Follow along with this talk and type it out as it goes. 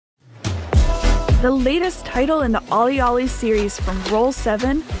The latest title in the OlliOlli series from Roll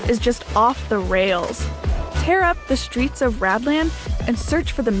 7 is just off the rails. Tear up the streets of Radland and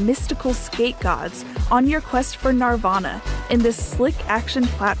search for the mystical skate gods on your quest for Nirvana in this slick action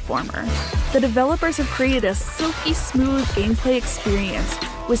platformer. The developers have created a silky smooth gameplay experience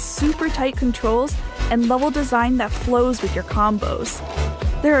with super tight controls and level design that flows with your combos.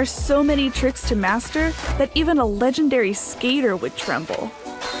 There are so many tricks to master that even a legendary skater would tremble.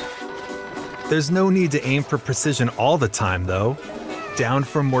 There's no need to aim for precision all the time, though. Down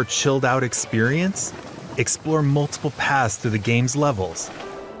for a more chilled out experience? Explore multiple paths through the game's levels.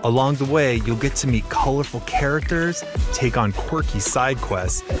 Along the way, you'll get to meet colorful characters, take on quirky side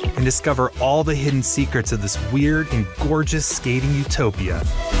quests, and discover all the hidden secrets of this weird and gorgeous skating utopia.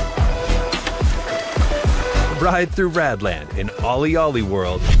 Ride through Radland in OlliOlli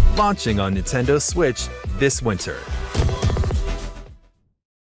World, launching on Nintendo Switch this winter.